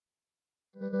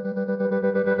Welcome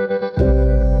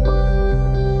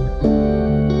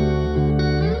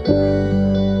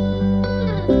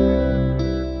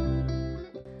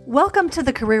to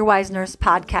the CareerWise Nurse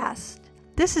Podcast.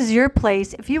 This is your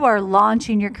place if you are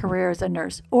launching your career as a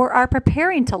nurse or are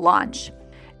preparing to launch,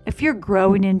 if you're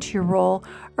growing into your role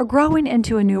or growing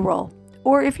into a new role,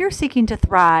 or if you're seeking to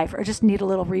thrive or just need a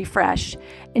little refresh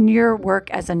in your work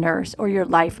as a nurse or your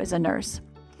life as a nurse.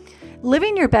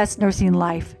 Living your best nursing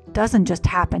life doesn't just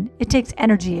happen. It takes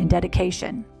energy and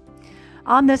dedication.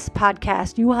 On this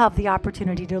podcast, you will have the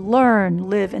opportunity to learn,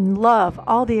 live, and love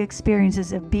all the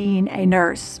experiences of being a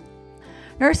nurse.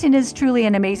 Nursing is truly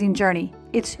an amazing journey.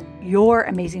 It's your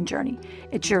amazing journey.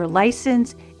 It's your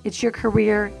license, it's your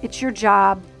career, it's your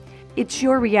job, it's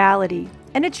your reality,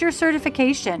 and it's your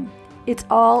certification. It's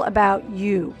all about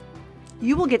you.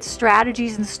 You will get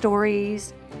strategies and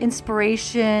stories,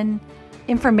 inspiration,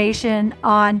 information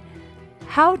on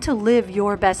how to live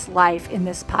your best life in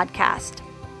this podcast.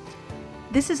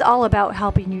 This is all about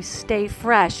helping you stay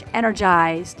fresh,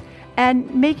 energized,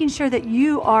 and making sure that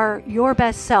you are your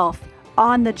best self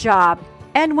on the job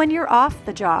and when you're off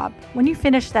the job, when you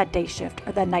finish that day shift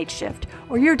or that night shift,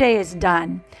 or your day is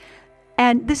done.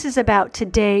 And this is about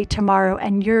today, tomorrow,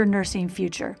 and your nursing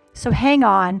future. So hang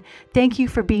on. Thank you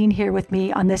for being here with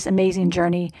me on this amazing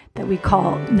journey that we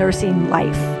call nursing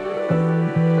life.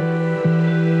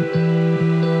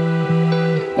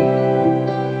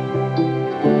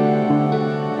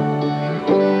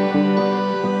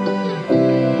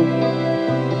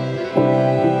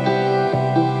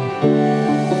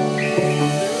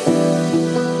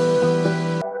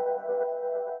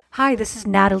 Hi, this is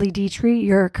Natalie Dietrich,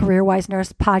 your CareerWise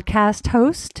Nurse podcast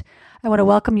host. I want to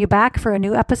welcome you back for a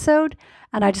new episode,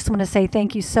 and I just want to say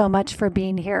thank you so much for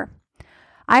being here.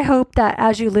 I hope that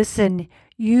as you listen,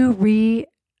 you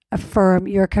reaffirm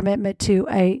your commitment to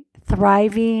a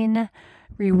thriving,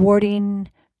 rewarding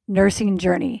nursing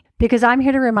journey, because I'm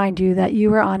here to remind you that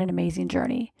you are on an amazing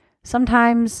journey.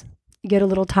 Sometimes you get a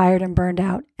little tired and burned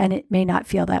out, and it may not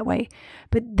feel that way,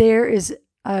 but there is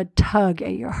a tug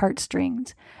at your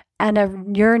heartstrings and a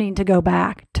yearning to go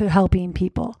back to helping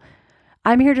people.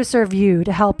 I'm here to serve you,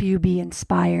 to help you be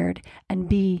inspired and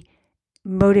be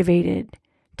motivated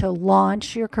to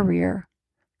launch your career,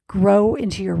 grow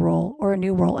into your role or a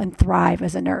new role, and thrive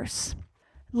as a nurse.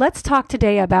 Let's talk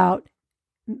today about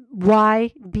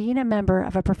why being a member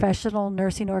of a professional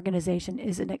nursing organization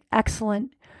is an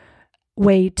excellent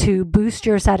way to boost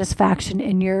your satisfaction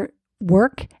in your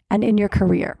work and in your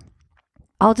career.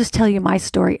 I'll just tell you my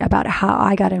story about how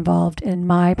I got involved in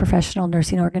my professional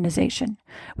nursing organization,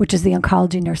 which is the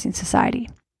Oncology Nursing Society.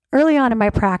 Early on in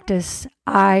my practice,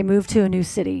 I moved to a new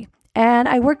city, and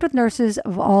I worked with nurses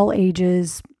of all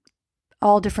ages,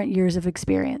 all different years of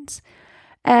experience.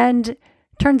 And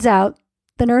turns out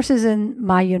the nurses in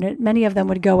my unit, many of them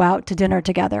would go out to dinner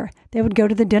together. They would go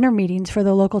to the dinner meetings for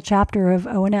the local chapter of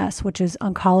ONS, which is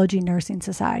Oncology Nursing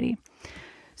Society.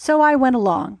 So I went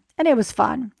along, and it was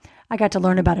fun. I got to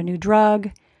learn about a new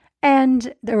drug,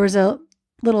 and there was a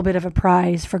little bit of a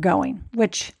prize for going,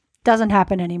 which doesn't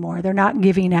happen anymore. They're not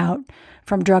giving out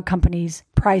from drug companies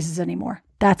prizes anymore.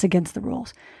 That's against the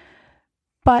rules.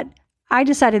 But I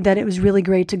decided that it was really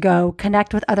great to go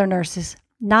connect with other nurses,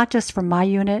 not just from my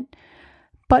unit,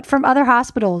 but from other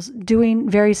hospitals doing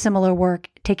very similar work,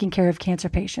 taking care of cancer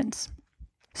patients.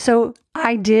 So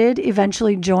I did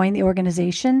eventually join the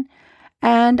organization,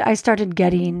 and I started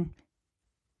getting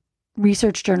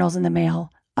research journals in the mail,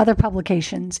 other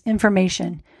publications,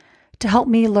 information to help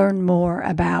me learn more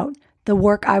about the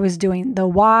work I was doing, the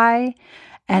why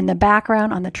and the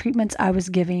background on the treatments I was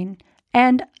giving.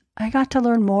 And I got to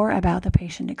learn more about the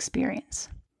patient experience.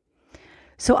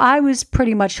 So I was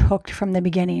pretty much hooked from the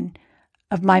beginning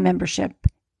of my membership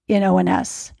in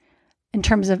ONS in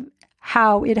terms of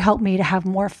how it helped me to have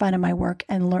more fun in my work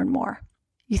and learn more.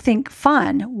 You think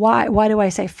fun? Why do I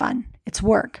say fun? It's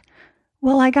work.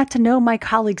 Well, I got to know my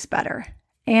colleagues better,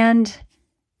 and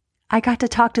I got to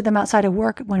talk to them outside of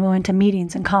work when we went to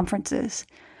meetings and conferences.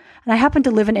 And I happened to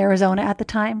live in Arizona at the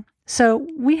time, so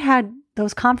we had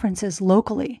those conferences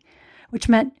locally, which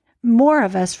meant more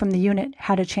of us from the unit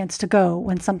had a chance to go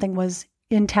when something was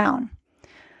in town.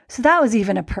 So that was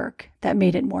even a perk that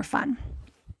made it more fun.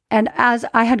 And as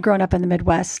I had grown up in the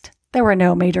Midwest, there were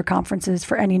no major conferences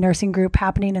for any nursing group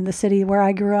happening in the city where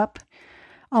I grew up,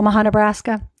 Omaha,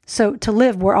 Nebraska. So to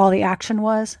live where all the action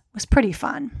was pretty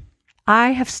fun.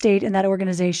 I have stayed in that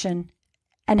organization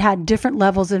and had different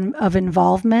levels of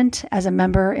involvement as a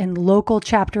member in local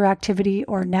chapter activity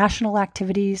or national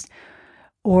activities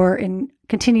or in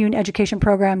continuing education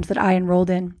programs that I enrolled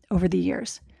in over the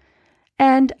years.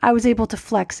 And I was able to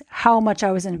flex how much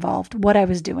I was involved, what I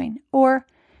was doing, or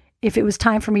if it was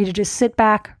time for me to just sit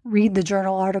back, read the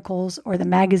journal articles or the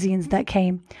magazines that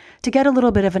came to get a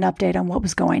little bit of an update on what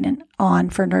was going on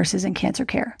for nurses in cancer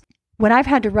care. When I've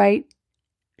had to write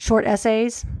short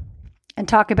essays and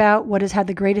talk about what has had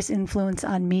the greatest influence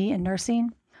on me in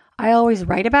nursing, I always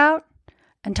write about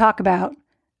and talk about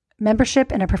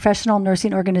membership in a professional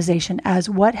nursing organization as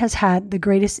what has had the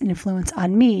greatest influence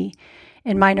on me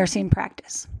in my nursing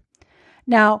practice.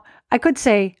 Now, I could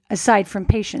say, aside from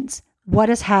patients, what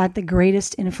has had the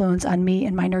greatest influence on me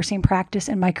in my nursing practice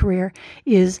and my career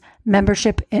is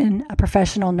membership in a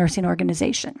professional nursing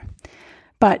organization.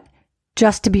 But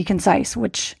just to be concise,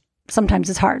 which sometimes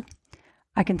is hard,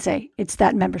 I can say it's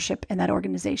that membership in that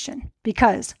organization.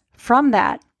 Because from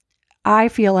that, I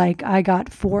feel like I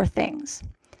got 4 things.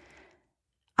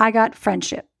 I got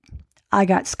friendship, I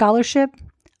got scholarship,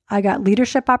 I got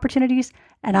leadership opportunities,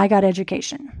 and I got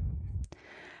education.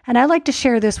 And I like to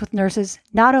share this with nurses,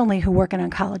 not only who work in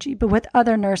oncology, but with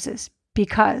other nurses,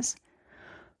 because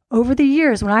over the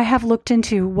years, when I have looked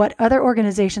into what other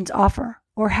organizations offer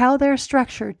or how they're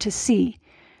structured to see,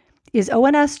 is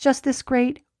ONS just this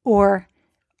great, or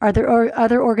are there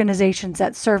other organizations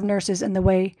that serve nurses in the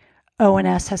way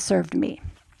ONS has served me?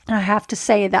 And I have to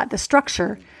say that the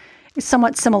structure is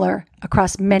somewhat similar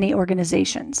across many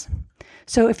organizations.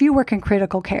 So if you work in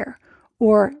critical care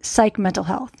or psych mental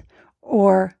health,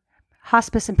 or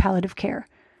hospice and palliative care,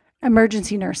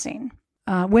 emergency nursing,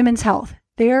 women's health,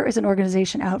 there is an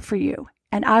organization out for you.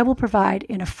 And I will provide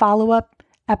in a follow-up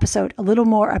episode a little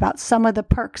more about some of the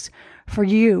perks for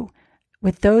you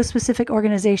with those specific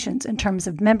organizations in terms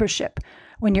of membership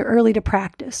when you're early to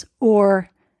practice or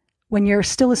when you're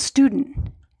still a student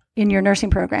in your nursing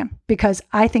program, because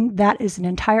I think that is an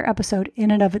entire episode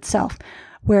in and of itself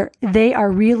where they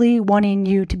are really wanting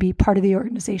you to be part of the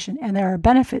organization, and there are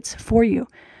benefits for you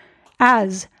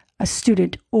as a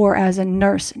student or as a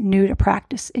nurse new to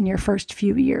practice in your first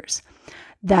few years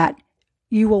that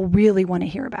you will really want to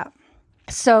hear about.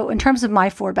 So in terms of my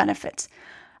 4 benefits,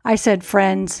 I said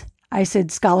friends, I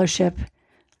said scholarship,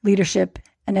 leadership,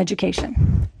 and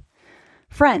education.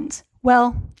 Friends.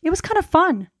 Well, it was kind of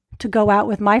fun to go out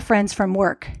with my friends from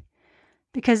work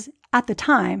because at the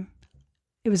time,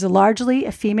 it was largely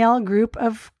a female group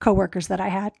of coworkers that I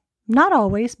had. Not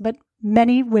always, but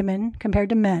many women compared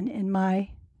to men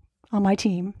on my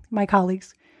team, my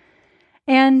colleagues.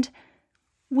 And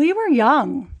we were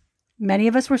young. Many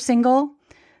of us were single.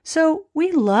 So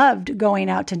we loved going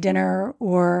out to dinner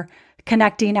or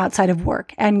connecting outside of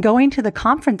work and going to the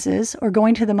conferences or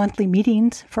going to the monthly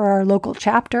meetings for our local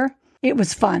chapter. It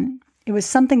was fun. It was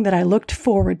something that I looked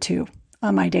forward to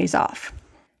on my days off.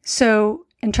 So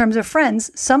in terms of friends,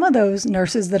 some of those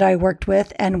nurses that I worked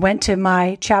with and went to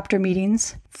my chapter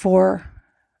meetings for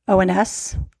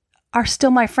ONS are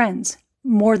still my friends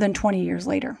more than 20 years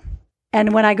later.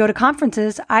 And when I go to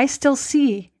conferences, I still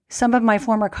see some of my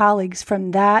former colleagues from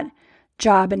that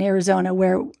job in Arizona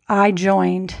where I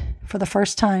joined for the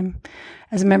first time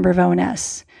as a member of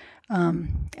ONS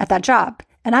at that job.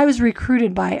 And I was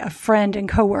recruited by a friend and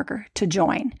coworker to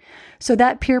join. So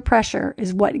that peer pressure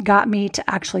is what got me to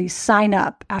actually sign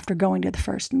up after going to the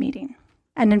first meeting.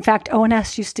 And in fact,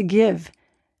 ONS used to give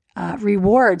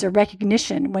rewards or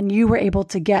recognition when you were able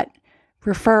to get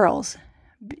referrals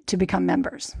to become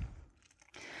members.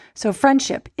 So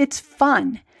friendship, it's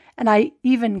fun. And I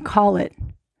even call it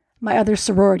my other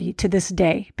sorority to this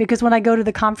day, because when I go to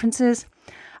the conferences,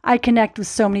 I connect with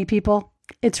so many people.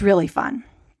 It's really fun.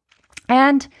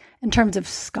 And in terms of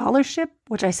scholarship,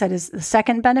 which I said is the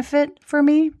second benefit for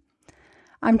me,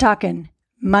 I'm talking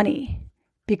money,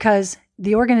 because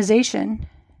the organization,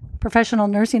 professional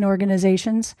nursing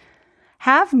organizations,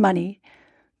 have money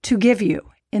to give you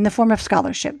in the form of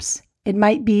scholarships. It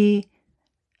might be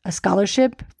a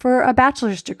scholarship for a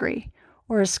bachelor's degree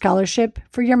or a scholarship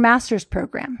for your master's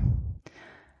program.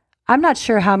 I'm not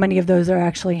sure how many of those are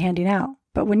actually handing out,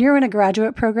 but when you're in a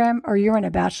graduate program or you're in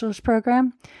a bachelor's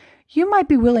program, you might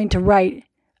be willing to write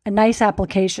a nice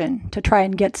application to try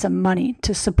and get some money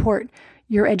to support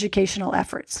your educational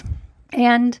efforts.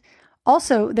 And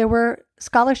also, there were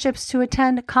scholarships to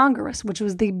attend Congress, which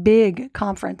was the big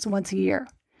conference once a year.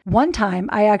 One time,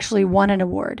 I actually won an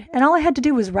award, and all I had to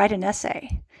do was write an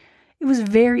essay. It was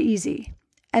very easy.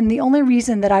 And the only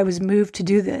reason that I was moved to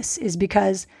do this is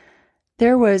because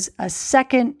there was a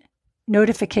second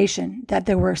notification that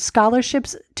there were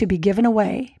scholarships to be given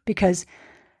away because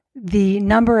the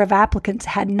number of applicants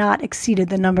had not exceeded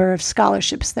the number of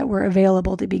scholarships that were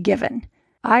available to be given.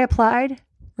 I applied,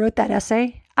 wrote that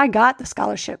essay, I got the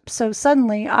scholarship. So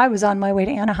suddenly I was on my way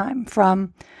to Anaheim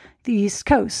from the East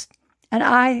Coast. And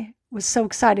I was so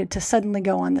excited to suddenly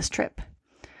go on this trip.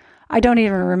 I don't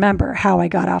even remember how I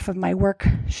got off of my work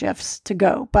shifts to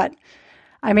go, but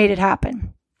I made it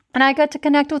happen. And I got to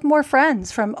connect with more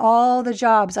friends from all the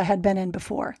jobs I had been in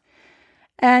before.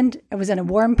 And I was in a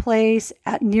warm place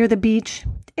near the beach.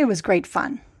 It was great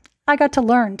fun. I got to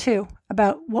learn, too,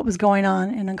 about what was going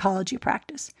on in oncology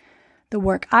practice, the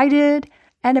work I did,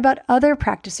 and about other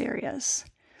practice areas.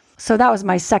 So that was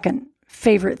my second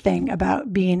favorite thing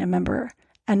about being a member,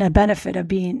 and a benefit of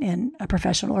being in a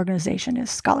professional organization is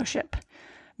scholarship.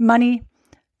 Money,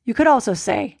 you could also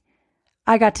say,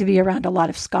 I got to be around a lot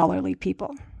of scholarly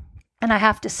people. And I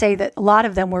have to say that a lot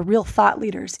of them were real thought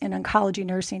leaders in oncology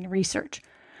nursing research,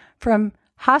 from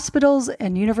hospitals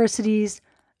and universities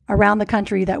around the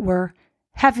country that were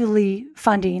heavily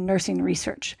funding nursing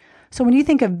research. So when you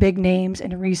think of big names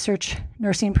in research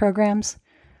nursing programs,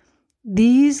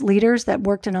 these leaders that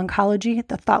worked in oncology,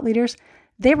 the thought leaders,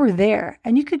 they were there,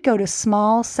 and you could go to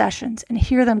small sessions and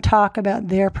hear them talk about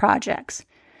their projects.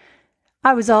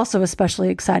 I was also especially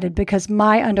excited because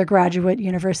my undergraduate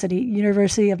university,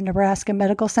 University of Nebraska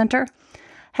Medical Center,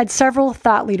 had several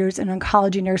thought leaders in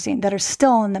oncology nursing that are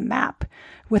still on the map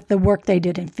with the work they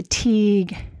did in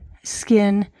fatigue,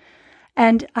 skin.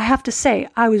 And I have to say,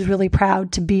 I was really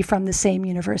proud to be from the same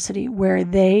university where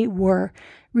they were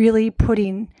really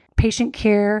putting patient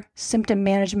care, symptom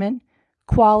management,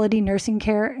 quality nursing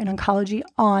care in oncology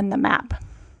on the map.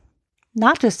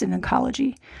 Not just in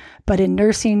oncology, but in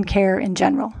nursing care in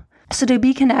general. So to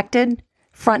be connected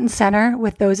front and center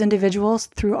with those individuals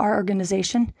through our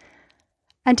organization,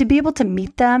 and to be able to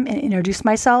meet them and introduce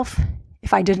myself,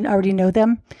 if I didn't already know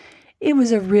them, it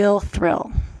was a real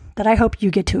thrill that I hope you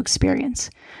get to experience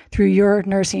through your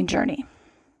nursing journey.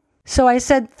 So I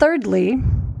said, thirdly,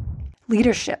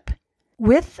 leadership.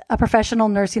 With a professional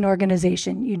nursing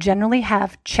organization, you generally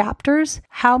have chapters.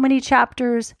 How many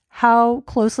chapters, how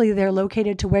closely they're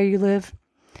located to where you live,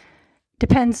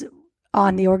 depends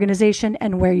on the organization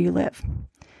and where you live.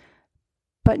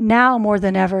 But now more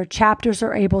than ever, chapters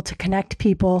are able to connect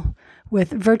people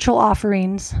with virtual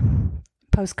offerings.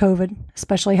 Post-COVID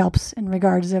especially helps in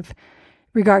regard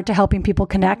to helping people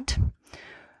connect.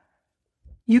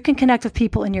 You can connect with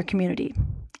people in your community.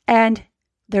 And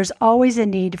there's always a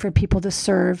need for people to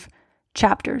serve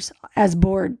chapters as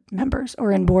board members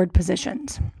or in board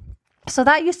positions. So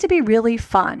that used to be really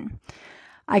fun.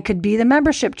 I could be the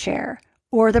membership chair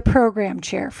or the program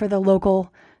chair for the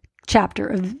local chapter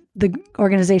of the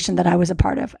organization that I was a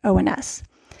part of, ONS.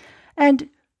 And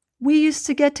we used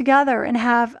to get together and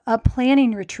have a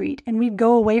planning retreat, and we'd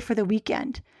go away for the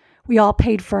weekend. We all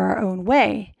paid for our own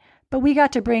way, but we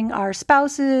got to bring our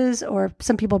spouses, or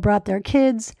some people brought their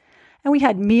kids, and we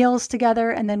had meals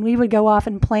together, and then we would go off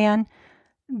and plan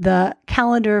the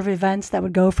calendar of events that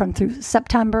would go from through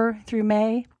September through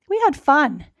May. We had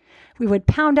fun. We would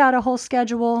pound out a whole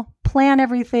schedule, plan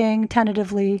everything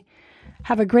tentatively,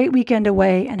 have a great weekend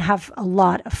away, and have a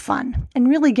lot of fun, and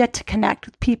really get to connect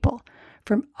with people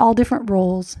from all different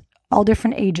roles, all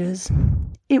different ages.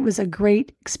 It was a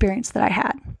great experience that I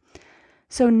had.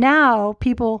 So now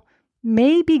people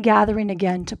may be gathering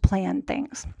again to plan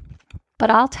things. But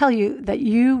I'll tell you that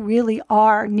you really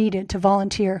are needed to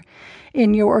volunteer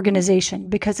in your organization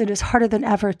because it is harder than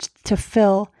ever to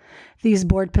fill these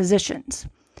board positions.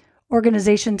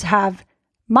 Organizations have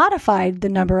modified the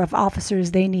number of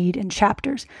officers they need in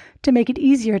chapters to make it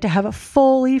easier to have a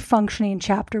fully functioning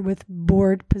chapter with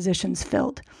board positions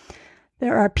filled.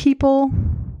 There are people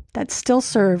that still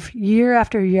serve year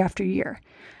after year after year.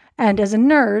 And as a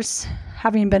nurse,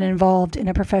 having been involved in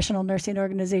a professional nursing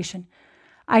organization,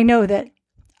 I know that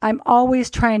I'm always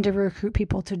trying to recruit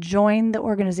people to join the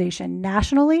organization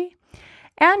nationally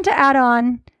and to add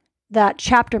on that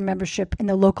chapter membership in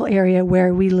the local area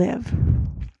where we live.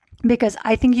 Because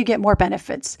I think you get more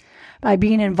benefits by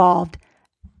being involved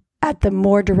at the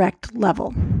more direct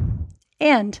level.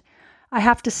 And I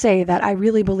have to say that I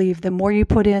really believe the more you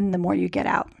put in, the more you get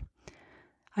out.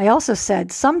 I also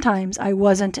said sometimes I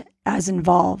wasn't as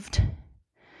involved.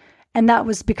 And that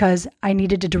was because I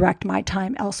needed to direct my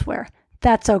time elsewhere.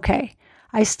 That's okay.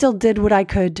 I still did what I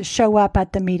could to show up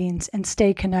at the meetings and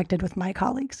stay connected with my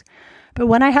colleagues. But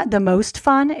when I had the most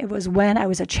fun, it was when I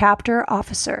was a chapter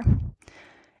officer.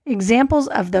 Examples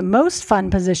of the most fun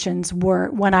positions were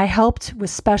when I helped with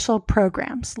special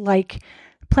programs like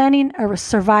planning a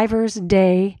Survivors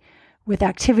Day with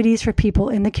activities for people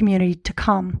in the community to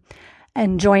come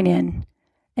and join in.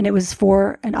 And it was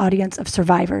for an audience of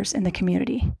survivors in the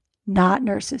community, not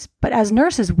nurses. But as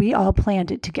nurses, we all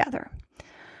planned it together.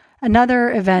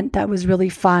 Another event that was really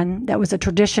fun, that was a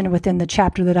tradition within the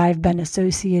chapter that I've been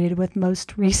associated with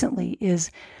most recently,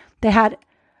 is they had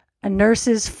a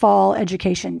nurses' fall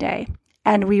education day,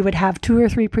 and we would have 2 or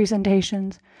 3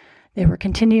 presentations. They were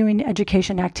continuing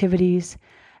education activities,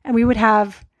 and we would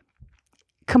have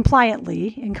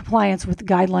compliantly, in compliance with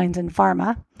guidelines in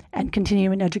pharma and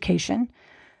continuing education,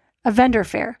 a vendor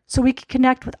fair so we could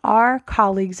connect with our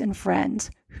colleagues and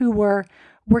friends who were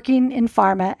working in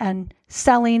pharma and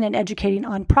selling and educating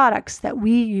on products that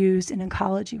we use in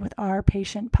oncology with our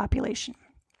patient population.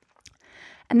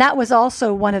 And that was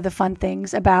also one of the fun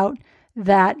things about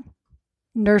that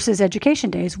Nurses Education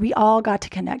Days. We all got to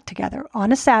connect together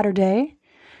on a Saturday.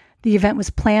 The event was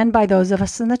planned by those of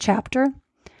us in the chapter.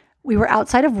 We were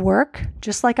outside of work,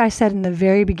 just like I said in the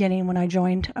very beginning when I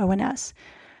joined ONS.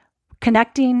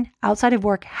 Connecting outside of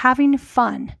work, having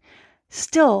fun,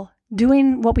 still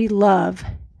doing what we love.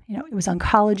 It was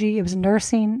oncology, it was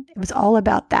nursing, it was all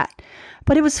about that.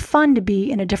 But it was fun to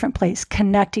be in a different place,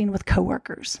 connecting with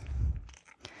coworkers.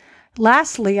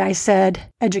 Lastly, I said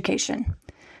education.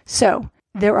 So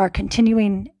there are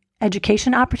continuing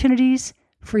education opportunities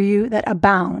for you that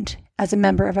abound as a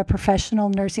member of a professional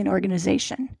nursing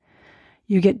organization.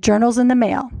 You get journals in the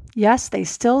mail. Yes, they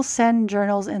still send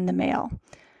journals in the mail.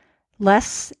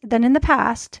 Less than in the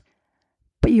past,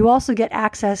 but you also get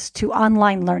access to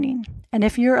online learning. And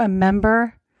if you're a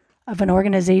member of an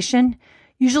organization,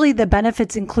 usually the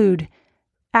benefits include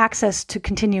access to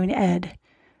continuing ed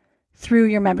through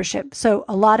your membership. So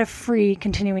a lot of free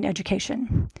continuing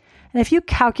education. And if you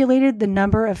calculated the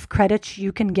number of credits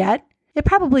you can get, it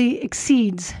probably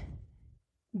exceeds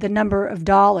the number of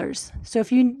dollars. So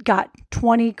if you got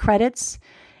 20 credits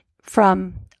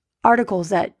from articles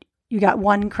that you got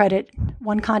 1 credit,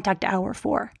 1 contact hour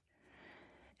for,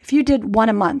 if you did 1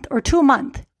 a month or 2 a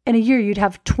month, in a year you'd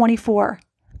have 24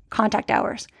 contact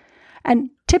hours. And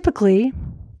typically,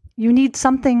 you need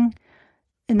something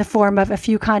in the form of a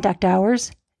few contact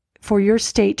hours for your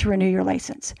state to renew your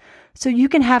license. So you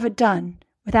can have it done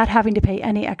without having to pay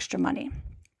any extra money.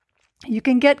 You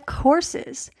can get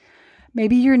courses.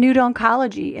 Maybe you're new to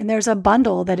oncology and there's a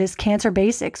bundle that is Cancer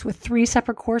Basics with 3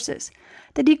 separate courses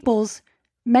that equals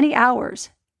many hours,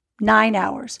 9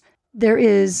 hours. There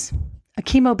is a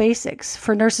Chemo Basics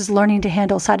for nurses learning to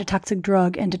handle cytotoxic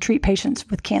drug and to treat patients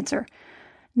with cancer.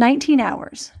 19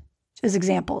 hours as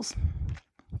examples.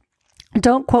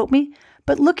 Don't quote me,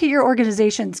 but look at your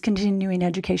organization's continuing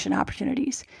education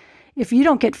opportunities. If you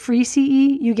don't get free CE,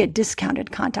 you get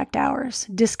discounted contact hours,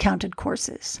 discounted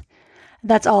courses.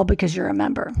 That's all because you're a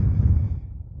member.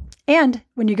 And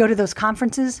when you go to those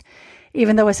conferences,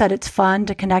 even though I said it's fun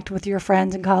to connect with your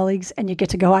friends and colleagues and you get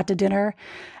to go out to dinner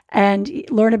and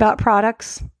learn about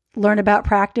products, learn about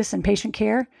practice and patient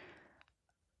care,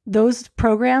 those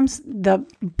programs, the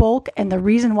bulk and the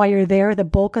reason why you're there, the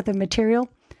bulk of the material,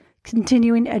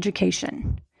 continuing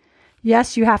education.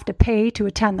 Yes, you have to pay to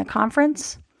attend the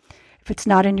conference. If it's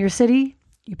not in your city,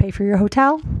 you pay for your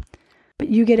hotel, but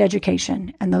you get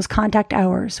education and those contact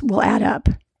hours will add up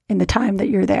in the time that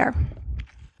you're there.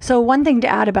 So one thing to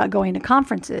add about going to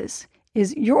conferences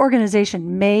is your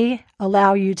organization may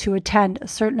allow you to attend a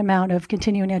certain amount of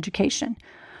continuing education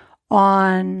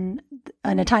in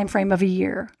a time frame of a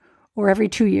year or every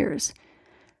 2 years.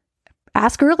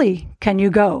 Ask early, can you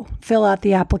go? Fill out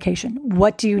the application.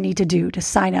 What do you need to do to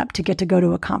sign up to get to go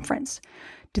to a conference?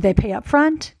 Do they pay up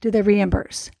front? Do they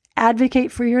reimburse?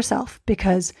 Advocate for yourself,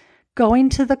 because going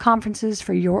to the conferences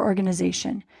for your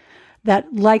organization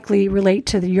that likely relate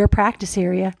to your practice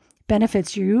area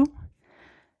benefits you,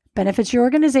 benefits your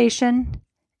organization,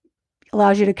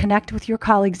 allows you to connect with your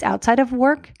colleagues outside of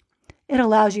work. It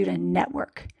allows you to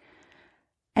network.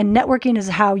 And networking is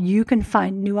how you can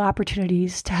find new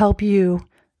opportunities to help you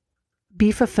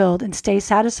be fulfilled and stay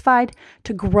satisfied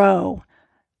to grow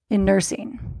in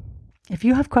nursing. If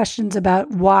you have questions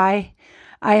about why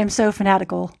I am so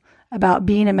fanatical about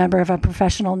being a member of a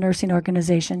professional nursing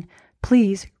organization,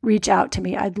 please reach out to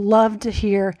me. I'd love to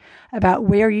hear about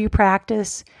where you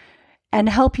practice and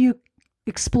help you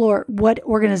explore what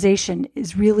organization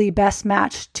is really best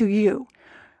matched to you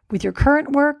with your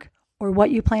current work or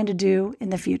what you plan to do in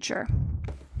the future.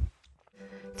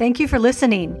 Thank you for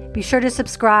listening. Be sure to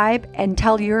subscribe and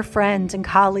tell your friends and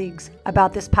colleagues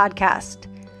about this podcast.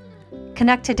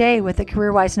 Connect today with the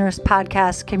CareerWise Nurse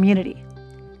podcast community.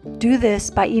 Do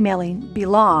this by emailing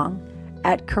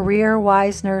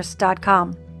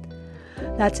belong@careerwisenurse.com.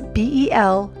 That's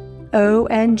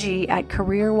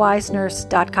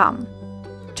BELONG@careerwisenurse.com.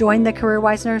 Join the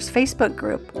CareerWise Nurse Facebook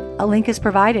group. A link is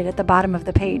provided at the bottom of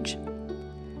the page.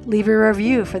 Leave a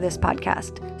review for this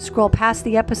podcast. Scroll past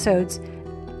the episodes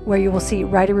where you will see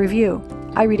write a review.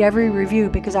 I read every review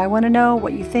because I want to know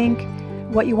what you think,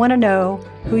 what you want to know,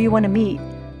 who you want to meet,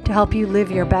 to to help you live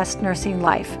your best nursing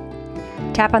life.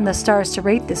 Tap on the stars to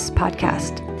rate this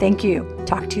podcast. Thank you.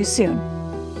 Talk to you soon.